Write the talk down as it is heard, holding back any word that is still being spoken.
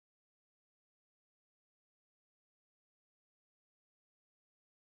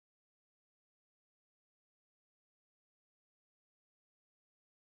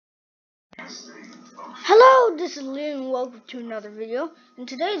Hello, this is Lee and welcome to another video. In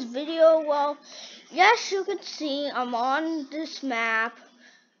today's video, well, yes, you can see I'm on this map,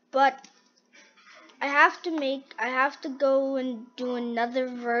 but I have to go and do another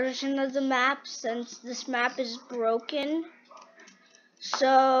version of the map since this map is broken.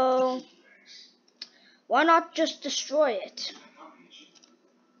 So, why not just destroy it?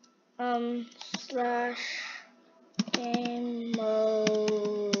 Slash game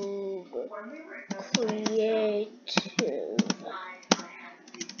mode creative.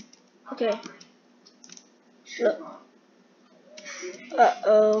 Okay. Look.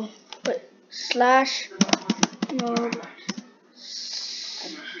 Uh-oh. Wait. Slash mode.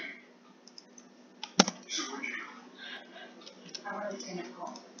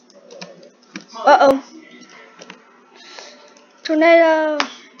 Uh-oh. Tornado.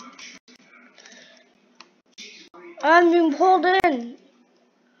 I'm being pulled in.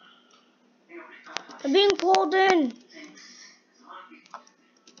 I'm being pulled in.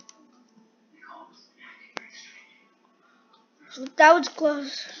 That was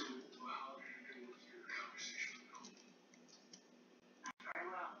close.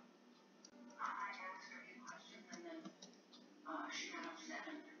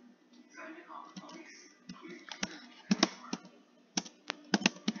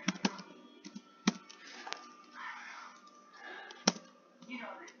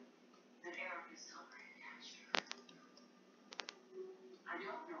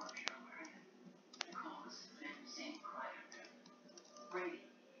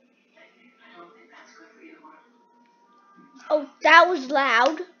 Oh, that was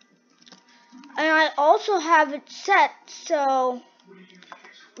loud. And I also have it set so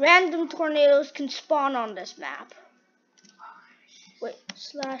random tornadoes can spawn on this map. Wait,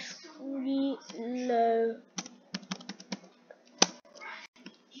 slash reload.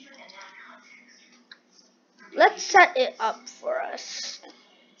 Let's set it up for us.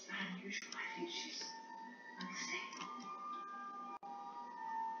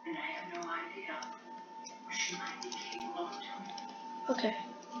 Okay.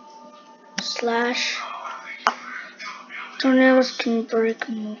 Slash tornadoes can break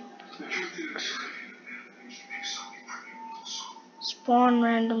and spawn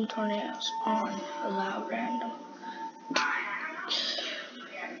random tornadoes on allow random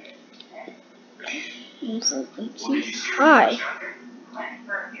frequency high.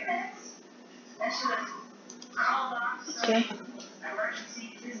 Okay.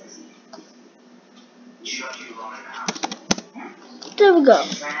 There we go.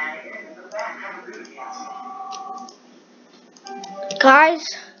 Guys,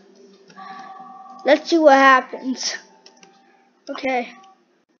 let's see what happens. Okay.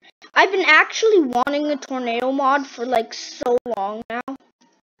 I've been actually wanting a tornado mod for like so long now.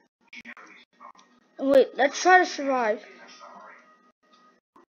 Wait, let's try to survive.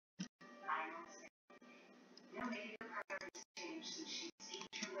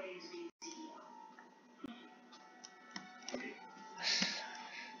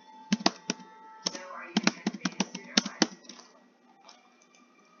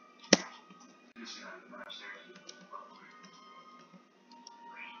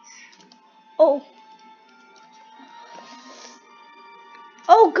 Oh.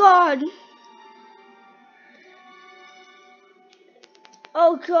 Oh God.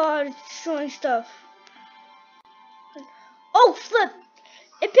 Oh God, it's destroying stuff. Oh flip!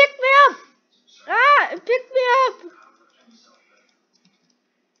 It picked me up! Ah, it picked me up!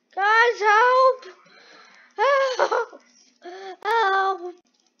 Guys, help! Help! Help!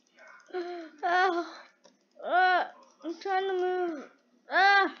 Help! I'm trying to move.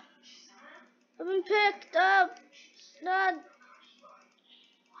 I've been picked up. Not.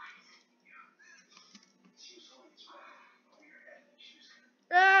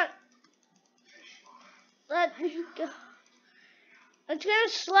 Let me go. It's gonna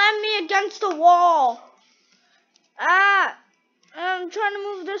slam me against the wall. Ah! I'm trying to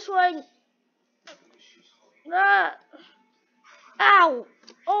move this way. Ah! Ow!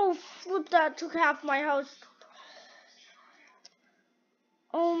 Oh, flip that took half my house.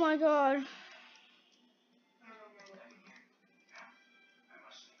 Oh my God.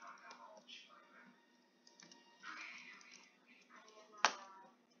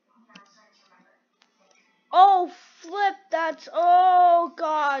 Oh, flip that's. Oh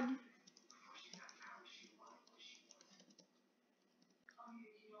God.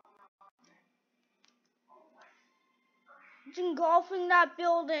 It's engulfing that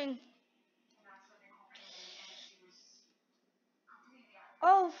building.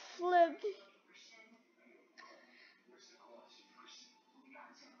 Oh, flip.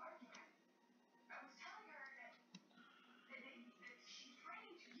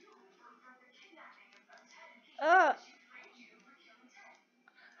 Uh,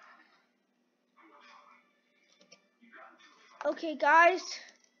 okay, guys.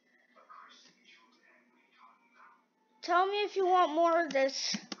 Tell me if you want more of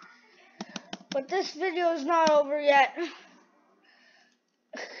this. But this video is not over yet.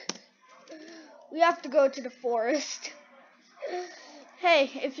 We have to go to the forest.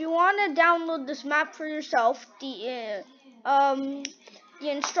 Hey, if you want to download this map for yourself, the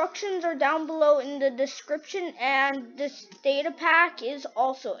instructions are down below in the description, and this data pack is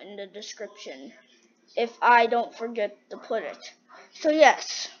also in the description, if I don't forget to put it. So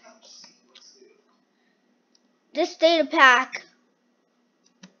yes, this data pack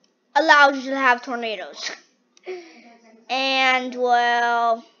allows you to have tornadoes. And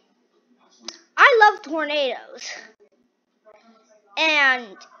well, I love tornadoes.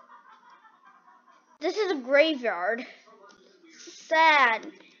 And this is a graveyard. Sad.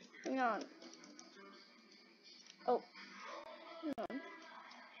 Hang on. Oh, hang on.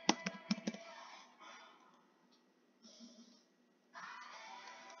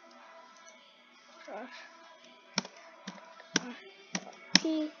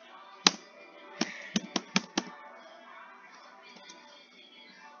 P.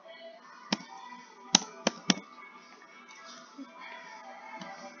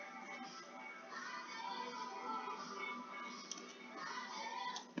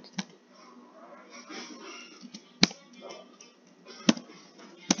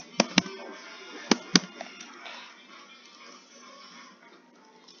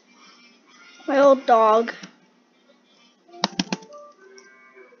 My old dog.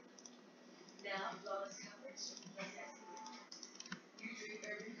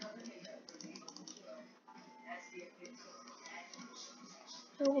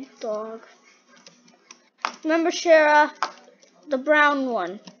 My old dog. Remember Shara, the brown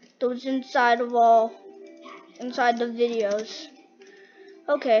one that was inside the videos.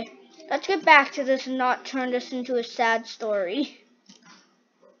 Okay, let's get back to this and not turn this into a sad story.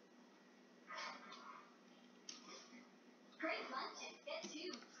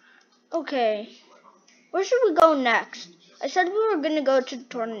 Okay, where should we go next? I said we were gonna go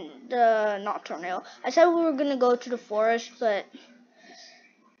to not tornado. I said we were gonna go to the forest, but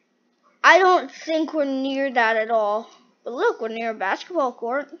I don't think we're near that at all. But look, we're near a basketball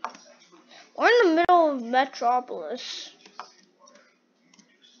court. We're in the middle of Metropolis.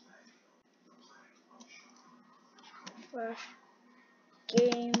 Flash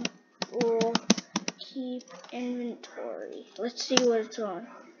game rule keep inventory. Let's see what it's on.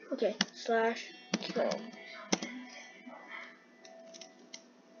 Okay, slash kill.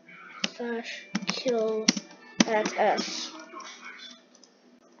 Slash kill at S.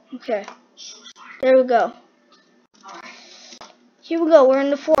 Okay, there we go. Here we go, we're in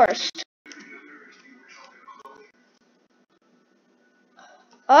the forest.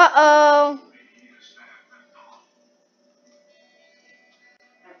 Uh-oh.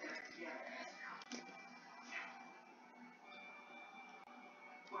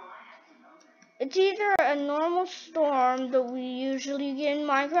 It's either a normal storm that we usually get in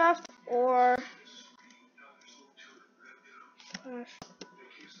Minecraft, or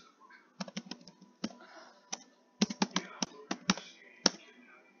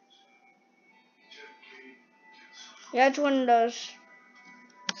yeah, it's one of those.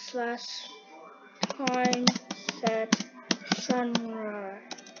 Slash time set sunrise.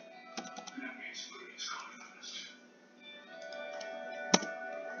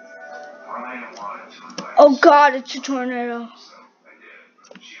 Oh God, it's a tornado.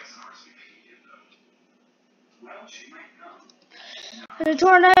 It's a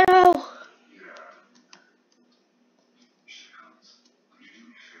tornado.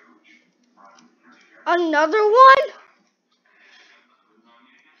 Another one?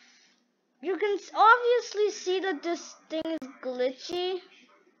 You can obviously see that this thing is glitchy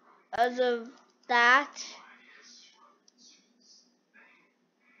as of that.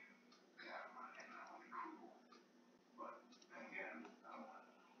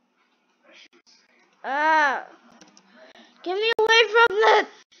 Ah, get me away from that.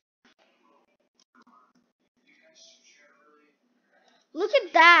 Look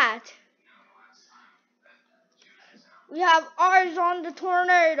at that. We have eyes on the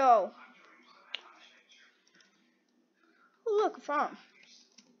tornado. Oh, look, a farm.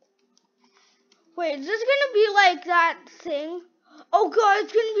 Wait, is this gonna be like that thing? Oh God,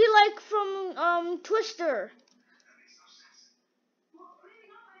 it's gonna be like from Twister.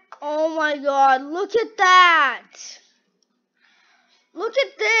 Oh my God, look at that. Look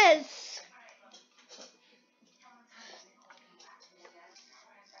at this.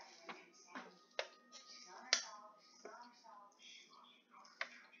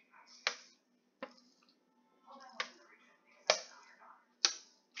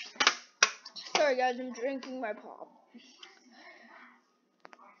 Sorry guys, I'm drinking my pop.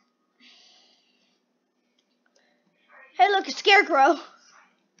 Hey look, a scarecrow.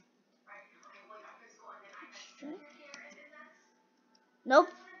 Nope,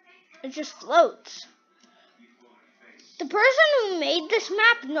 it just floats. The person who made this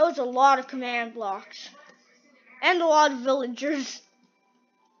map knows a lot of command blocks. And a lot of villagers.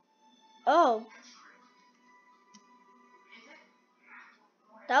 Oh.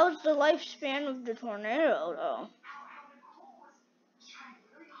 That was the lifespan of the tornado, though.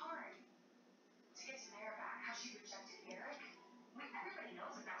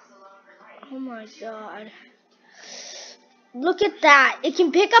 Oh my god. Look at that. It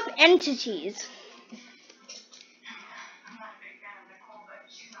can pick up entities.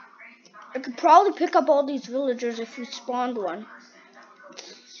 I could probably pick up all these villagers if we spawned one.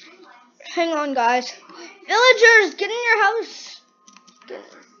 Hang on, guys. Villagers, get in your house.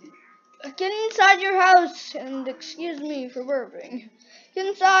 Get inside your house. And excuse me for burping. Get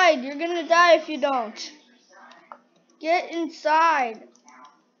inside. You're gonna die if you don't. Get inside.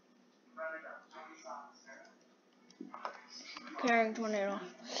 Carrying tornado.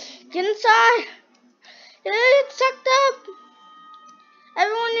 Get inside. It's sucked up.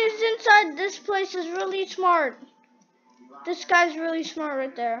 Everyone who's inside this place is really smart. This guy's really smart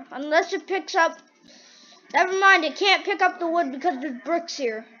right there. Unless it picks up. Never mind, it can't pick up the wood because there's bricks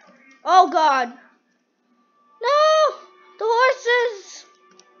here. Oh god. No! The horses!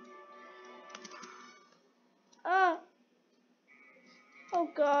 Oh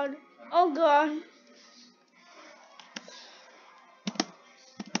god. Oh god.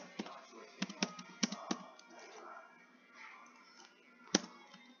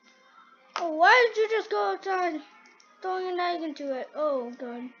 Oh, why did you just go outside? Throwing an egg into it. Oh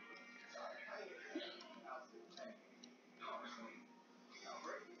god.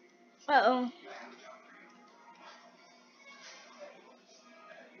 Uh-oh.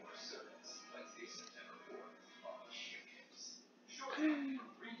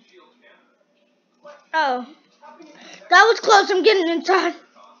 Oh. That was close. I'm getting inside.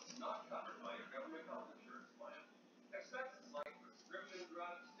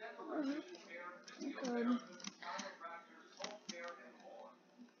 God.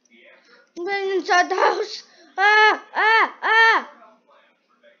 I'm getting inside the house. Ah!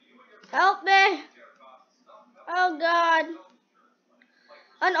 Help me. Oh god.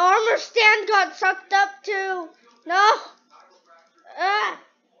 An armor stand got sucked up too. No.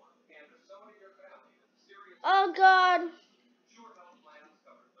 Oh god.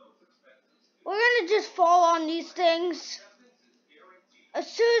 We're gonna just fall on these things.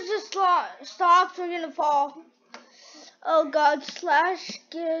 As soon as this stops, we're gonna fall. Oh god, slash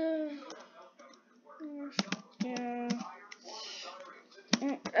give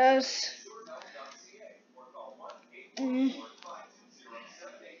S.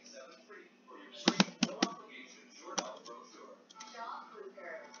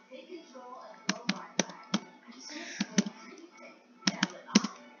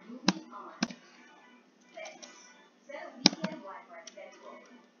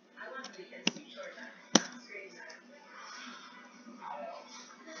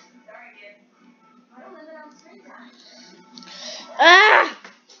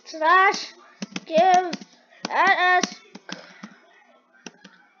 Slash give at S.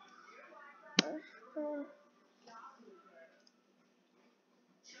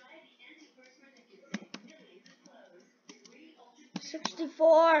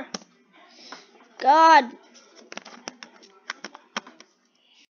 $64. God.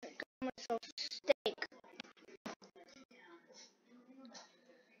 Got myself steak.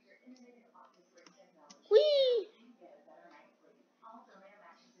 Whee!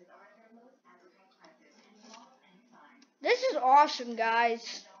 This is awesome,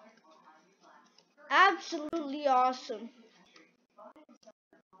 guys. Absolutely awesome.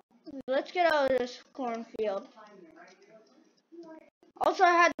 Let's get out of this cornfield. Also,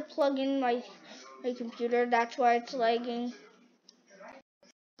 I had to plug in my computer. That's why it's lagging.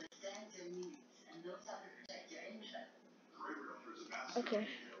 Okay.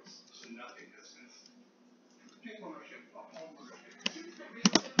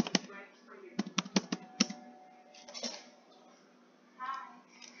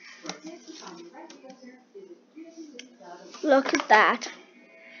 Look at that.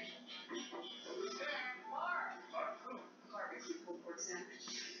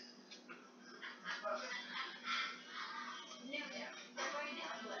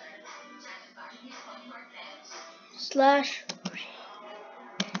 Slash.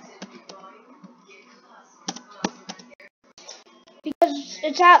 Because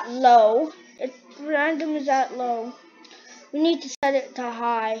it's at low, random is at low. We need to set it to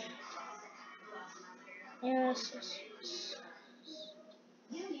high. Yes.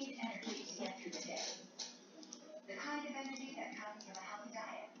 You need energy to get through the day. The kind of energy that comes from a healthy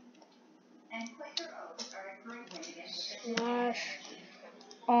diet. And Quaker oats are a great way to get Slash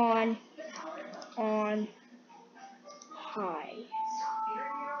on high. Stop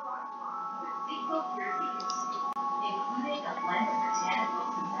fearing your alarm clock with Sequel Pure Beans, including a blend of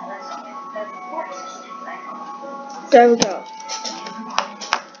botanicals and melatonin that supports your sleep cycle. There we go.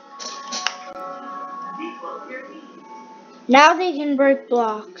 Sequel Pure Beans. Now they can break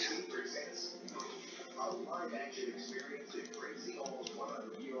blocks.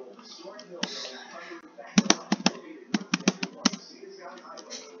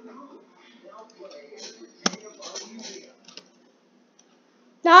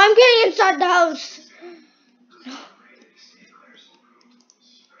 Now I'm getting inside the house.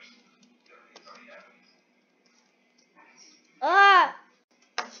 Ah!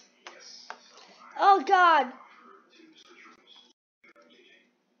 Oh God!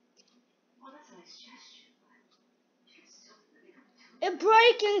 It's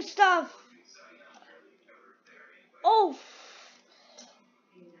breaking stuff. Oh!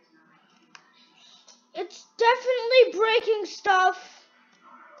 It's definitely breaking stuff.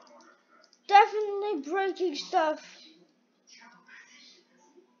 Definitely breaking stuff.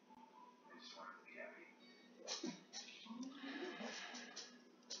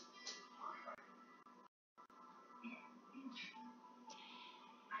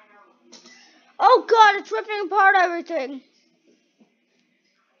 Oh God, it's ripping apart everything.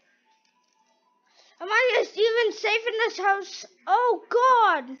 Am I even safe in this house? Oh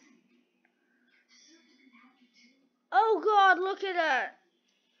God. Oh God, look at that.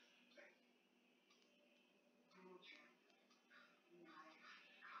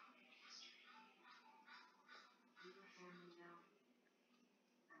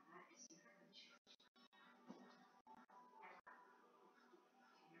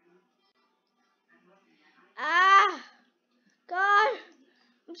 Ah, God,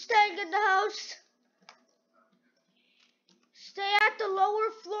 I'm staying in the house. Stay at the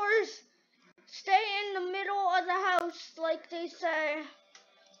lower floors. Stay in the middle of the house, like they say.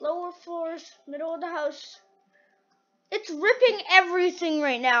 Lower floors, middle of the house. It's ripping everything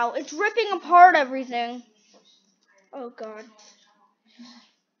right now. It's ripping apart everything. Oh God.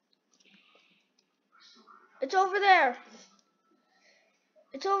 It's over there.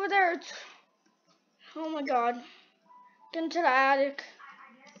 It's over there. Oh my God. Get into the attic.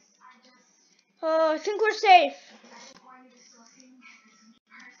 I think we're safe.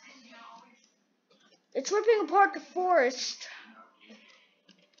 It's ripping apart the forest.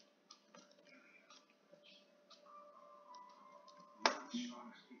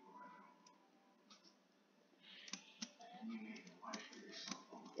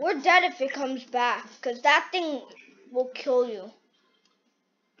 We're dead if it comes back, because that thing will kill you.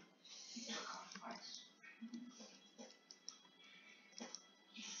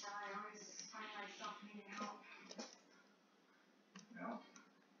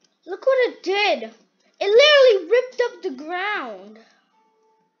 Look what it did. It literally ripped up the ground.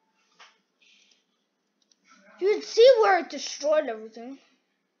 You can see where it destroyed everything.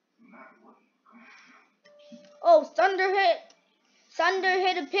 Oh, thunder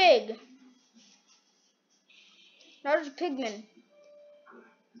hit a pig. Now there's a pigman.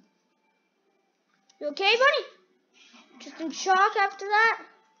 You okay, buddy? Just in shock after that?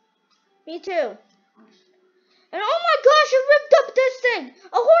 Me too. And oh my gosh, it ripped up this thing.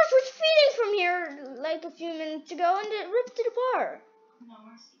 A horse was feeding from here like a few minutes ago and it ripped it apart.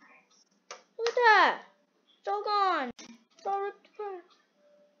 Look at that. It's all gone. It's all ripped apart.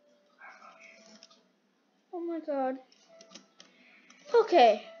 Oh my God.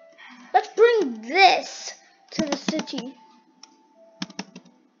 Okay. Let's bring this to the city.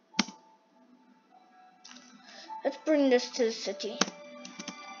 Let's bring this to the city.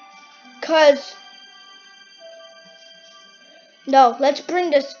 No, let's bring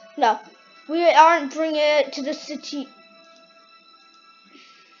this. No, we aren't bringing it to the city.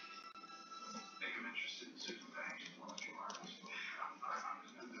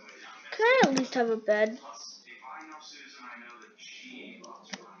 Can I at least have a bed?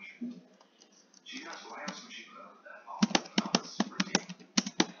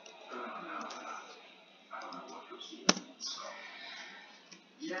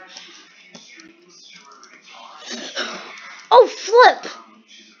 Oh, flip!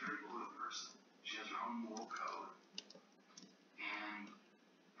 She's a very loyal person. She has her own moral code. And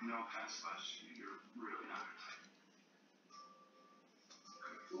no offense, but you're really not her type.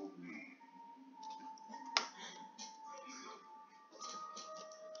 Could have fooled me.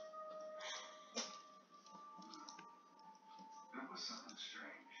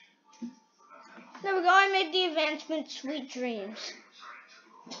 There we go. I made the advancement. Sweet dreams.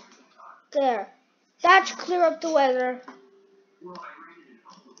 There. That should clear up the weather.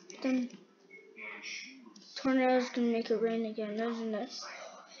 Then tornado's gonna make it rain again, isn't it?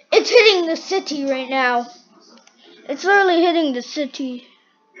 It's hitting the city right now. It's literally hitting the city.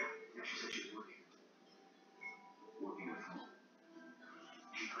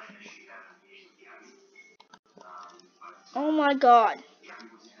 Oh my god.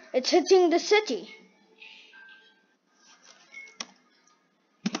 It's hitting the city.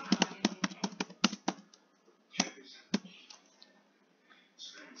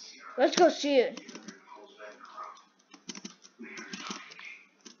 Let's go see it.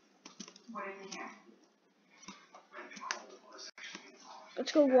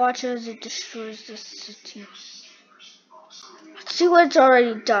 Let's go watch as it destroys the city. Let's see what it's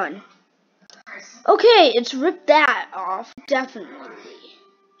already done. Okay, it's ripped that off, definitely.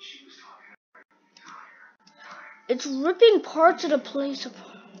 It's ripping parts of the place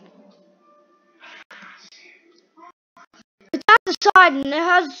apart. It's at the side and it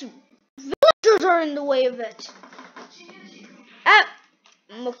has villagers are in the way of it. At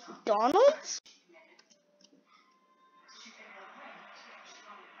McDonald's?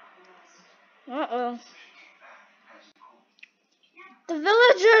 Uh-oh. The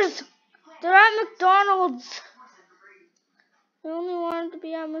villagers, they're at McDonald's. They only wanted to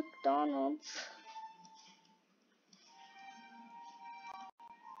be at McDonald's.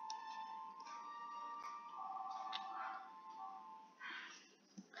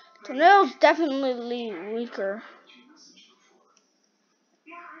 Tornado's definitely weaker.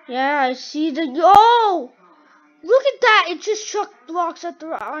 Yeah, I see the... Yo! Look at that! It just chucked blocks at the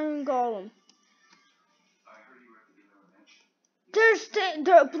iron golem.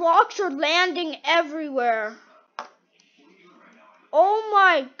 The blocks are landing everywhere. Oh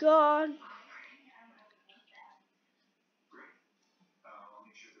my god.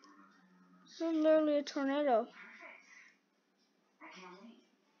 This is literally a tornado.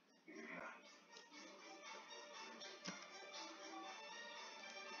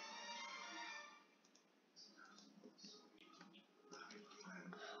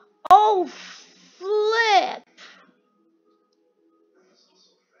 Oh, flip!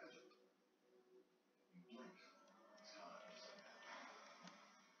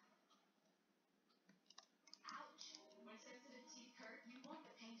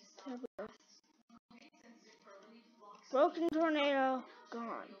 Broken tornado,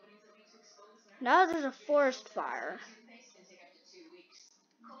 gone. Now there's a forest fire.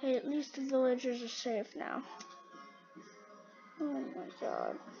 Hey, at least the villagers are safe now. Oh my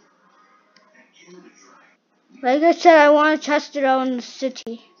god. Like I said, I want to test it out in the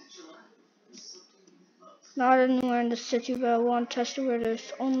city. Not anywhere in the city, but I want to test it where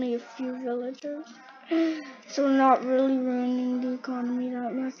there's only a few villagers. So we're not really ruining the economy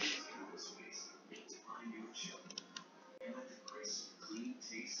that much.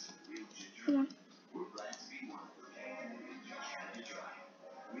 Come on.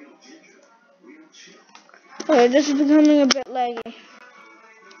 Okay, this is becoming a bit laggy.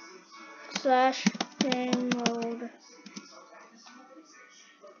 Slash game mode.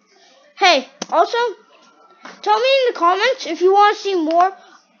 Hey, also, tell me in the comments if you want to see more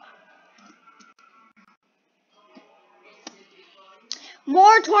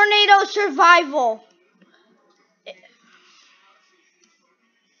tornado survival.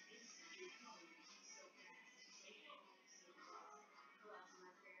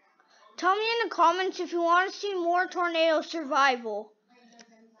 Tell me in the comments if you want to see more tornado survival.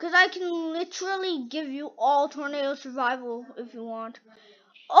 Because I can literally give you all tornado survival if you want.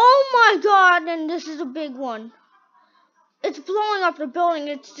 Oh my god, and this is a big one. It's blowing up the building.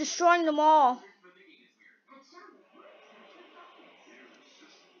 It's destroying them all.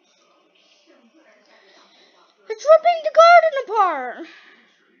 It's ripping the garden apart.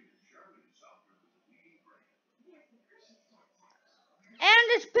 And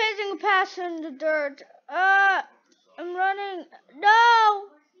it's passing past in the dirt. I'm running. No!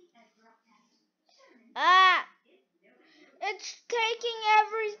 It's taking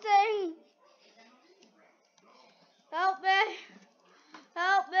everything. Help me.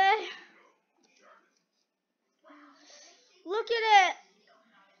 Help me. Look at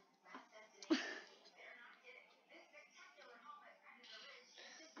it.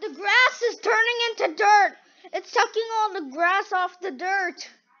 The grass is turning into dirt. It's sucking all the grass off the dirt.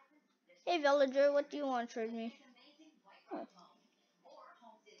 Hey villager, what do you want to trade me?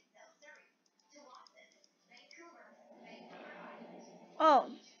 Oh.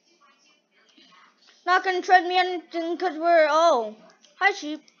 Not gonna trade me anything because we're... Oh. Hi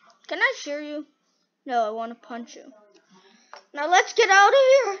sheep. Can I shear you? No, I want to punch you. Now let's get out of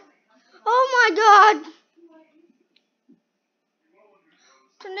here. Oh my god.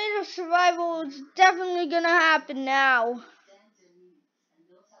 Tornado survival is definitely gonna happen now.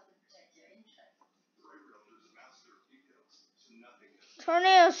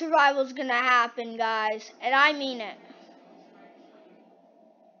 Tornado survival is gonna happen, guys, and I mean it.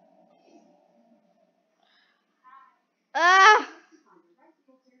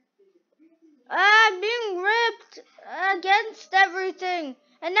 I'm being ripped against everything.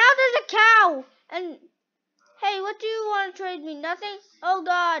 And now there's a cow. And hey, what do you want to trade me? Nothing? Oh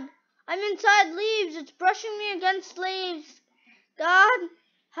God, I'm inside leaves. It's brushing me against leaves. God,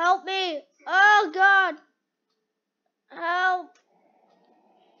 help me. Oh God, help.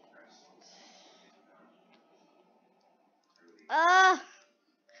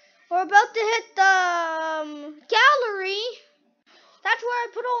 We're about to hit the gallery. That's where I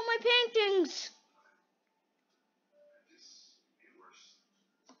put all my paintings.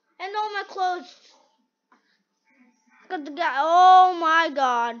 And all my clothes. Oh my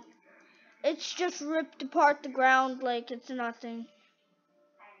God. It's just ripped apart the ground like it's nothing.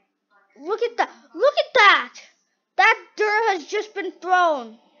 Look at that. Look at that. That dirt has just been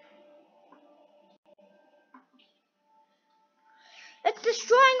thrown. It's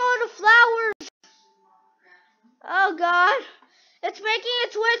destroying all the flowers. Oh God. It's making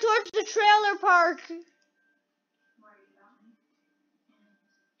its way towards the trailer park.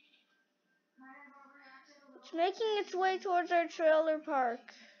 It's making its way towards our trailer park.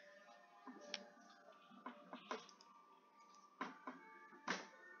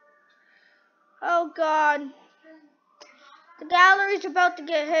 Oh God. The gallery's about to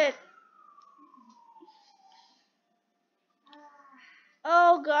get hit.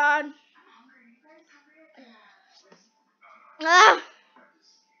 Oh God. Ah.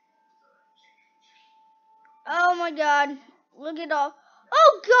 Oh my God. Look at all.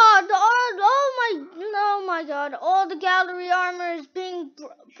 Oh God. Oh my God. All the gallery armor is being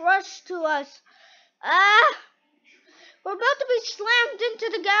brushed to us. Ah. We're about to be slammed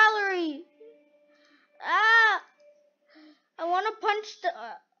into the gallery. Ah. I want to punch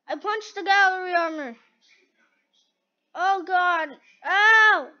I punched the gallery armor. Oh God.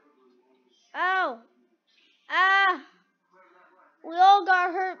 Ow. Ow. Ah. We all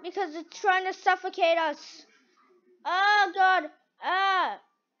got hurt because it's trying to suffocate us. Oh God. Ah.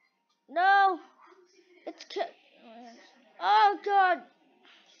 No. It's oh God.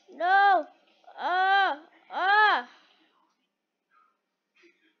 No. Ah. Ah.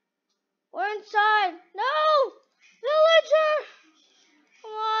 We're inside. No. Villager.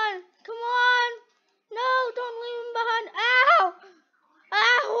 Come on. Come on. No, don't leave him behind. Ow.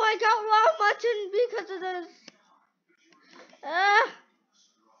 Ow. I got raw mutton because of this. Ah.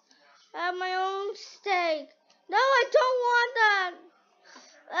 I have my own steak. No, I don't want that.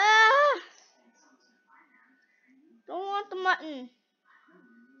 Ah. Don't want the mutton.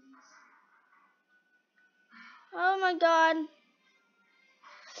 Oh my God.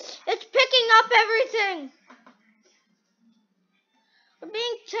 It's picking up everything. We're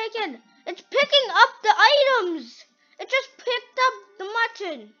being taken. It's picking up the items. It just picked up the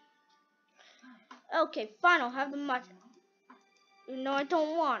mutton. Okay, fine, I'll have the mutton. Even though I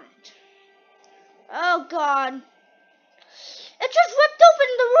don't want it. Oh God. It just ripped open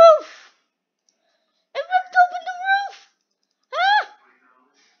the roof. It ripped open the roof. Ah!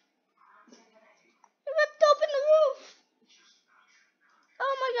 It ripped open the roof.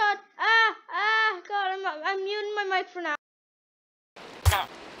 Oh my God. God, I'm muting my mic for now.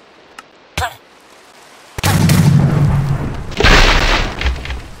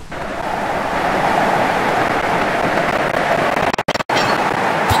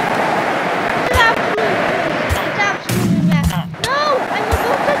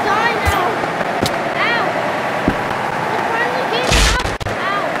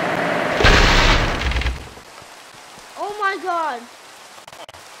 God.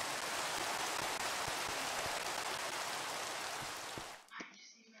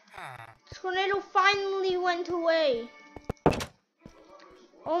 Tornado finally went away.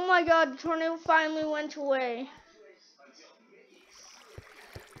 Oh my God, the tornado finally went away.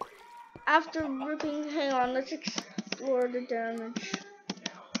 After ripping, hang on, let's explore the damage.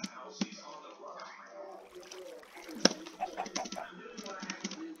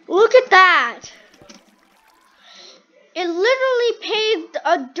 Look at that. It literally paved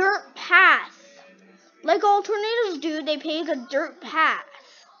a dirt path. Like all tornadoes do, they pave a dirt path.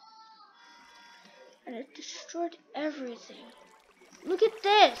 And it destroyed everything. Look at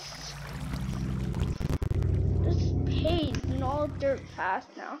this. This is paved and all dirt path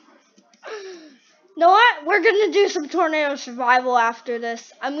now. know what? We're gonna do some tornado survival after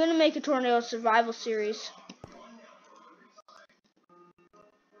this. I'm gonna make a tornado survival series.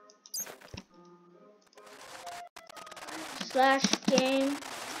 Slash game.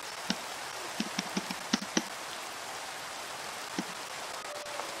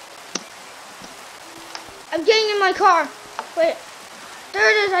 I'm getting in my car. Wait. There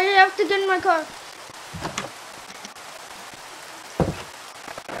it is. I have to get in my car.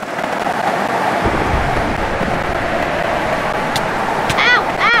 Ow!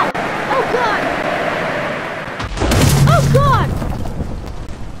 Ow! Oh God! Oh God!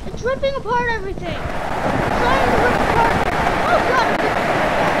 It's ripping apart everything. It's trying to rip apart. Oh God!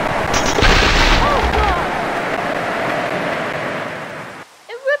 Oh God!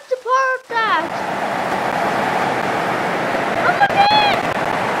 It ripped apart that. Oh my van!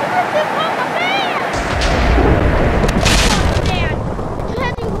 It ripped apart my van! Oh, my van! It's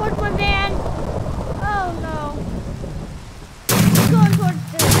heading towards my van. Oh no! It's going towards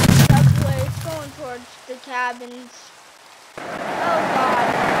the subway. It's going towards the cabins. Oh God!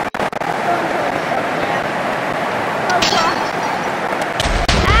 It's going towards the subway. Oh God!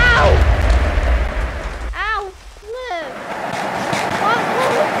 Ow! Ow! Live! What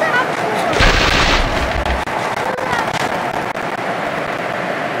was that for?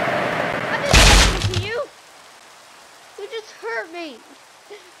 I didn't do anything to you. You just hurt me.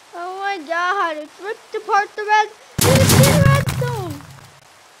 Oh my God! It's ripped apart the redstone.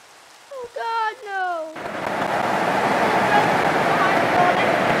 Oh God, no!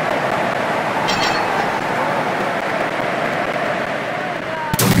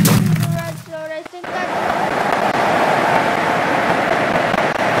 I think that's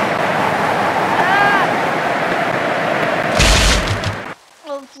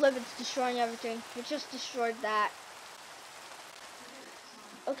oh, flip, it's destroying everything. It just destroyed that.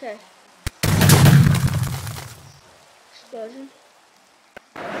 Okay. Explosion.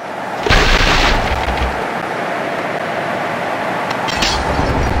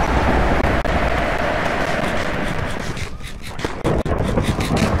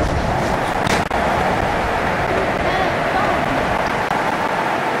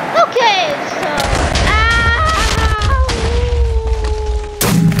 Okay, so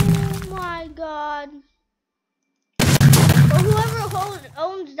oh my God. Well, whoever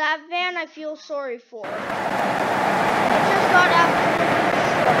owns that van, I feel sorry for. It just got absolutely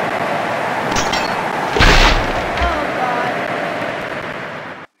destroyed. Oh God.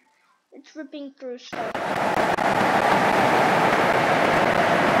 It's ripping through stuff.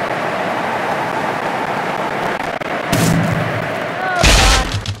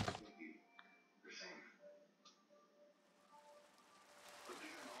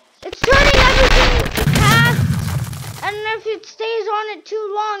 It's turning everything into past, and if it stays on it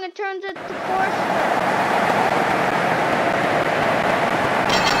too long, it turns it to course.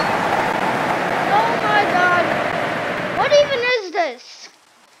 Oh my God. What even is this?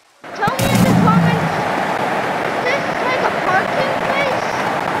 Tell me in the comments, is this like a parking place?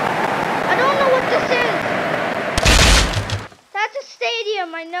 I don't know what this is. That's a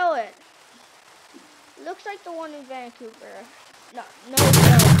stadium, I know it. Looks like the one in Vancouver. No,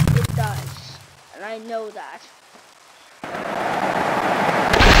 it does. And I know that.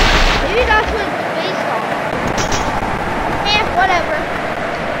 Maybe that's what it's based on. Whatever.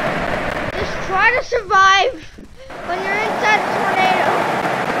 Just try to survive when you're inside a tornado.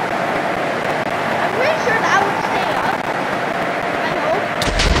 I'm pretty sure that would stay up. I hope.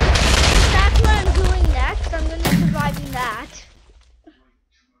 That's what I'm doing next. I'm going to be surviving that.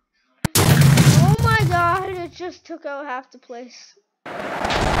 Oh my God, it just took out half the place. Oh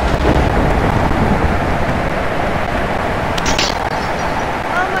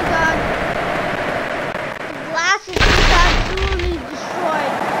my God. The glass is just absolutely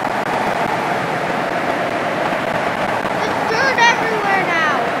destroyed. There's dirt everywhere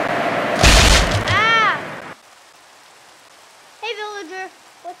now. Ah! Hey villager,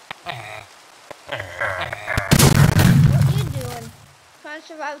 what are you doing? Trying to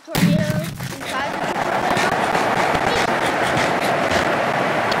survive a tornado inside the tornado?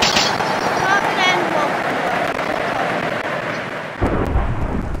 Stop and welcome.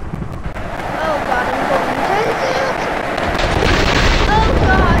 Oh God, I'm going inside the house. Oh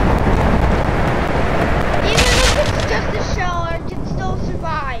God. Even if it's just a shell, I can still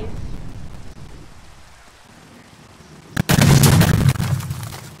survive.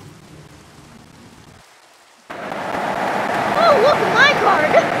 Oh, look, my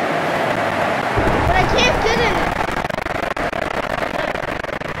card. But I can't get in it.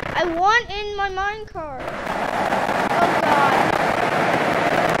 I want in my minecart. Oh God.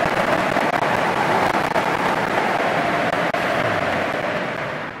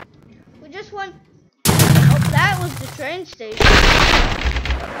 train station.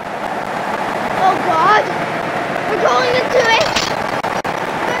 Oh God! We're going into it!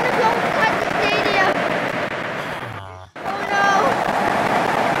 We're gonna go inside the stadium! Oh no!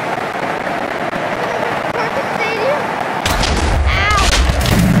 We're the stadium! Ow!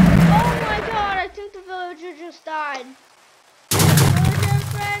 Oh my God! I think the villager just died. Villager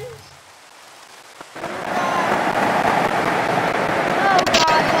friends? Oh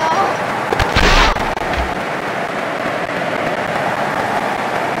God, no!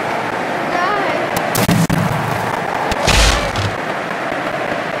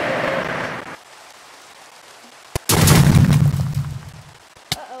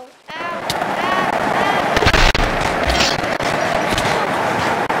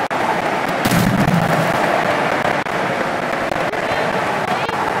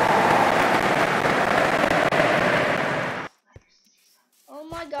 Oh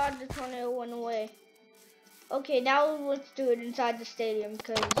my God, the tornado went away. Okay, now let's do it inside the stadium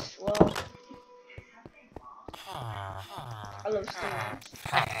because, well, I love stadiums.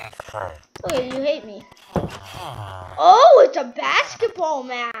 Okay, you hate me. Oh, it's a basketball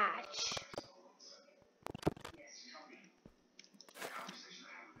match.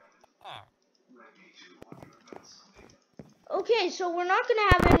 Okay, so we're not gonna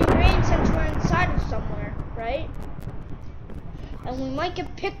have any rain since we're inside of somewhere, right? And we might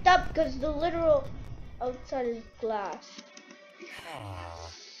get picked up because the literal outside is glass.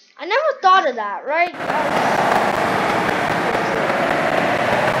 I never thought of that, right?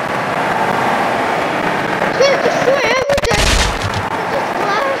 It's gonna destroy everything. It's just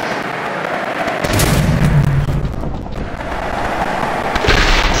glass.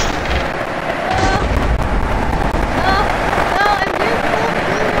 No, I'm being pulled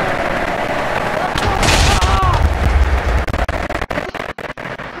through.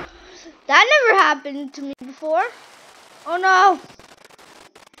 That never happened to me before. Oh no!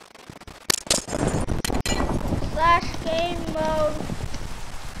 Slash game mode.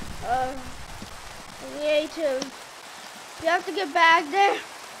 Creative. You have to get back there.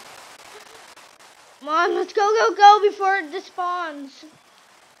 Come on, let's go, go, go before it despawns.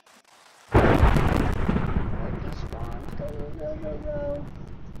 It despawns. Go, go, go, go, go.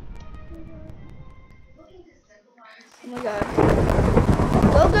 Oh my God.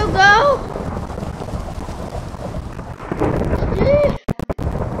 Go, go, go!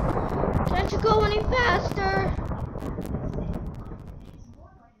 Can't you go any faster?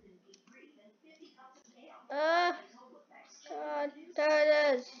 God, there it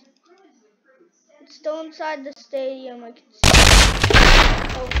is. It's still inside the stadium. I can see.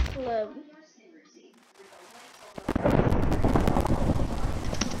 Oh, flip.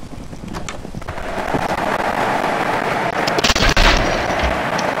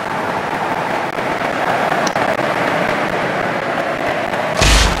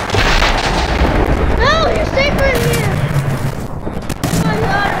 No, you're safer in here. Oh my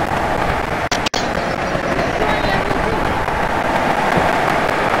God. Destroying everything.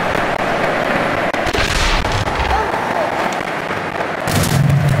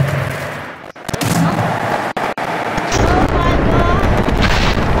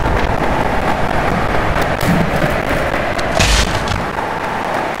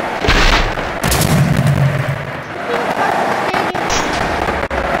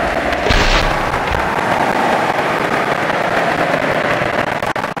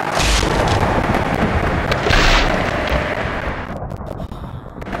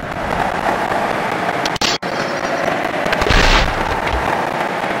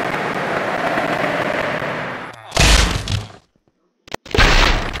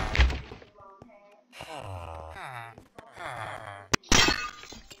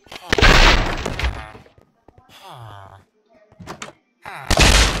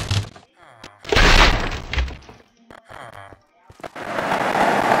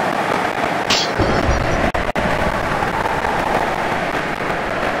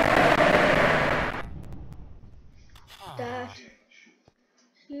 That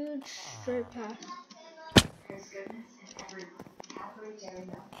huge straight path.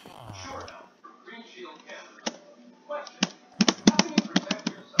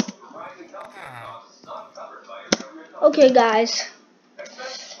 Okay, guys.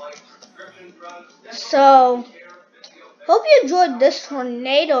 So, hope you enjoyed this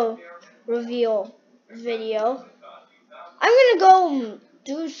tornado reveal video. I'm gonna go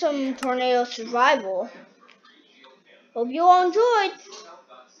do some tornado survival. Hope you all enjoyed.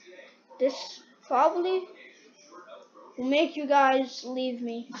 This probably will make you guys leave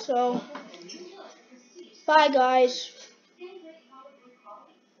me. So, bye guys.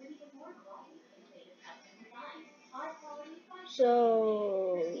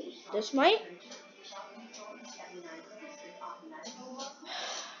 So this might.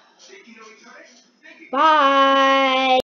 Bye.